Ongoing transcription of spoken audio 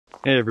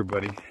Hey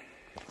everybody.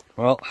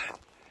 Well,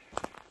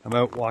 I'm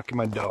out walking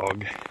my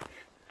dog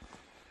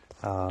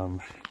 2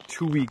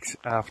 weeks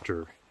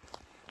after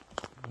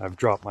I've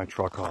dropped my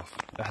truck off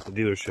at the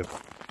dealership.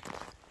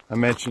 I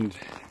mentioned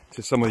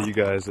to some of you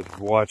guys that have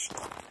watched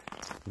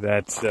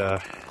that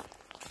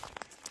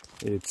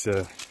it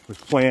was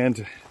planned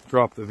to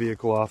drop the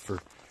vehicle off, or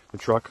the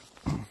truck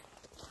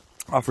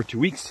off, for 2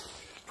 weeks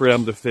for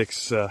them to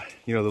fix the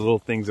little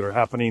things that are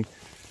happening,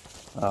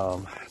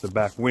 the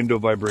back window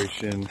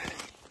vibration,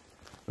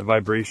 the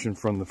vibration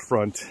from the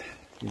front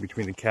in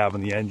between the cab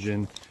and the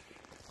engine,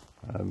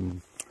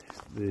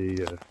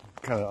 the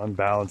kind of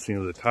unbalancing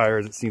of the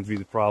tires, it seems to be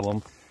the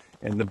problem.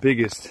 And the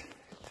biggest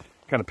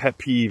kind of pet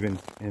peeve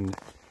and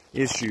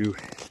issue,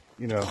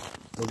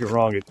 don't get me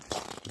wrong,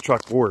 the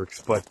truck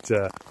works, but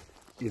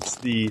it's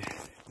the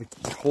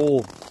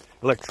whole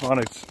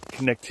electronics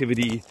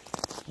connectivity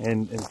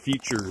and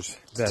features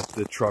that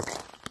the truck,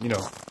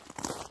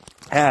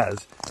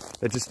 has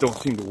that just don't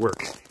seem to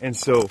work. And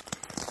so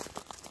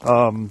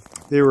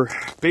they were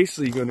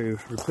basically going to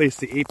replace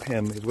the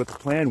APIM, is what the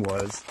plan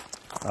was,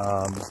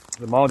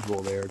 the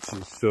module there,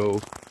 so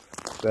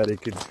that it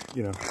could,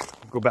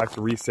 go back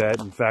to reset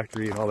and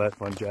factory and all that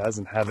fun jazz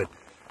and have it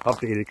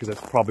updated, because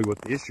that's probably what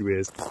the issue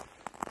is.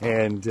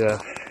 And the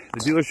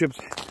dealerships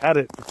had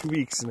it for 2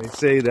 weeks, and they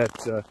say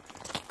that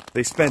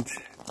they spent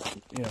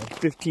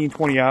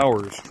 15-20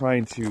 hours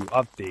trying to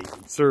update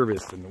and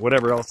service and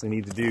whatever else they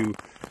need to do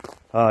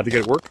to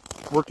get it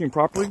working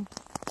properly,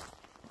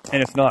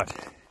 and it's not.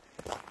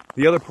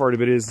 The other part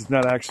of it is it's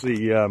not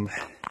actually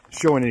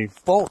showing any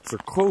faults or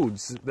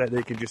codes that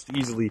they could just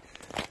easily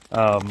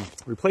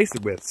replace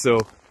it with. So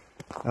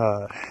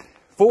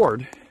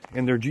Ford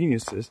and their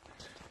geniuses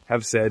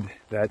have said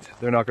that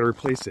they're not going to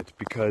replace it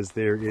because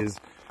there is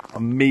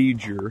a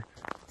major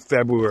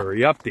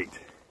February update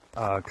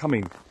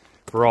coming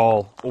for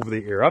all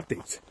over-the-air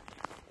updates.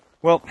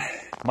 Well,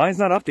 mine's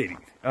not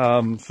updating,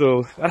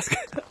 so that's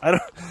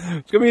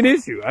it's gonna be an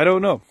issue. I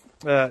don't know,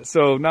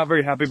 so not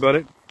very happy about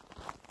it.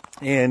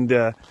 And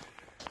it's,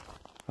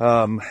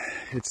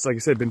 like I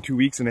said, been 2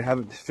 weeks and they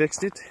haven't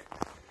fixed it.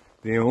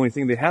 The only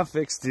thing they have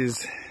fixed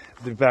is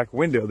the back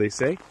window, they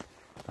say,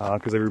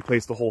 because they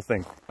replaced the whole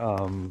thing.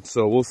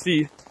 So we'll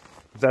see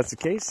if that's the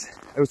case.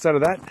 Outside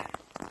of that,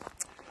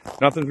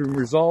 nothing's been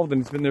resolved,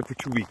 and it's been there for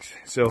 2 weeks.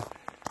 So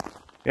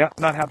yeah,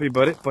 not happy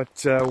about it.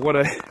 But what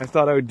I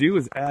thought I would do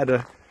is add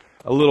a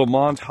little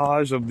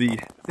montage of the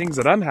things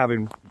that I'm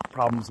having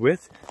problems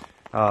with,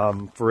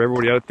 for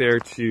everybody out there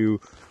to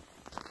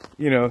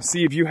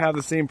see if you have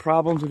the same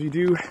problems. If you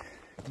do,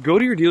 go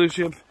to your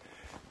dealership,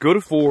 go to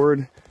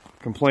Ford,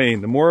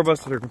 complain. The more of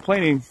us that are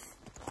complaining,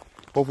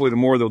 hopefully the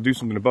more they'll do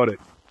something about it.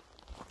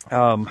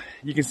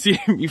 You can see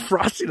me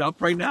frosting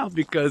up right now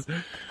because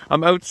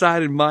I'm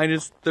outside in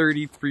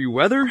 -33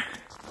 weather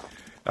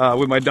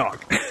with my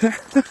dog,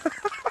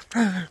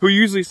 who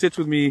usually sits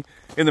with me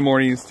in the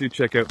mornings to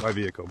check out my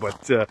vehicle.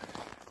 But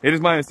it is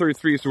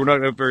 -33, so we're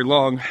not out very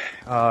long.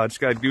 Just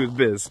gotta do his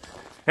biz.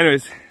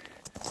 Anyways,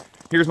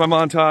 here's my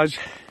montage.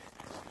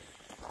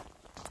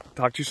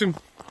 Talk to you soon.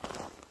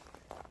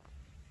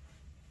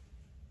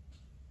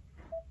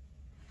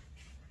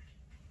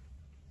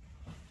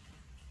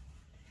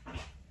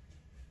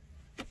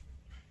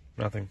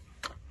 Nothing.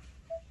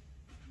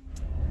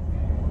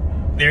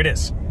 There it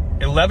is.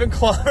 11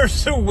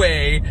 kilometers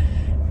away,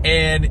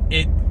 and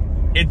it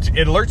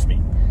alerts me.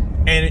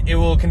 And it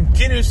will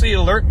continuously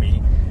alert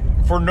me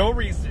for no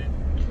reason.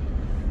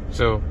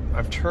 So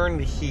I've turned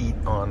the heat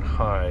on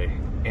high,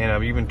 and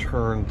I've even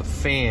turned the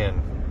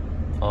fan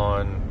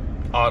on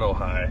auto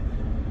high.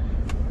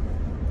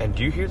 And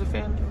do you hear the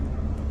fan?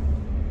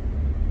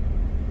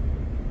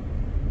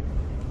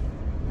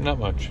 Not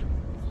much.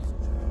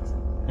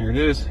 Here it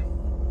is.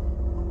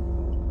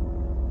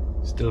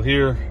 Still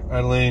here,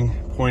 idling,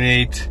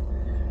 0.8,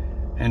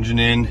 engine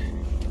in.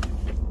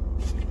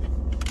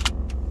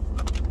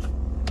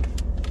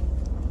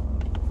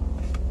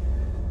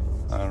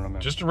 I don't know,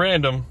 man. Just a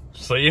random,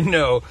 so you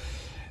know,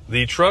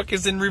 the truck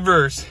is in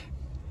reverse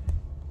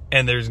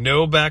and there's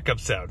no backup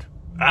sound.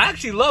 I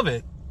actually love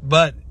it,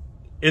 but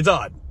it's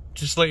odd.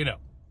 Just to let you know.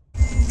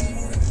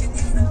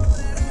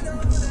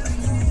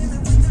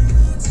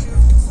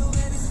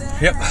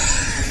 Yep.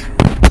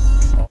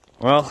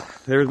 Well,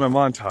 there's my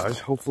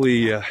montage.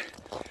 Hopefully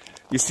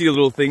you see the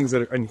little things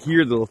that are, and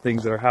hear the little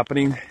things that are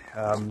happening.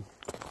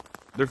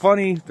 They're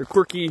funny, they're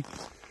quirky.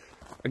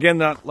 Again,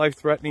 not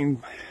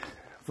life-threatening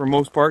for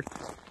most part.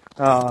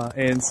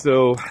 And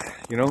so,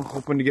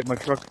 hoping to get my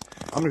truck,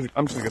 I'm just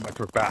gonna get my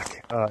truck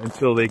back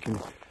until they can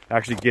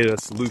actually get a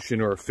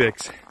solution or a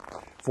fix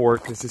for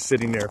it, because just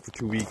sitting there for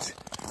 2 weeks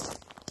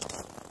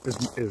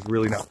is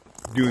really not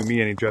doing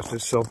me any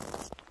justice. So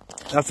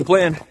that's the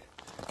plan.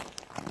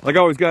 Like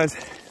always, guys,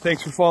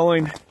 thanks for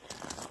following.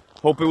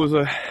 Hope it was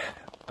a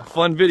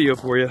fun video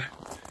for you.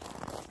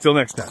 Till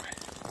next time.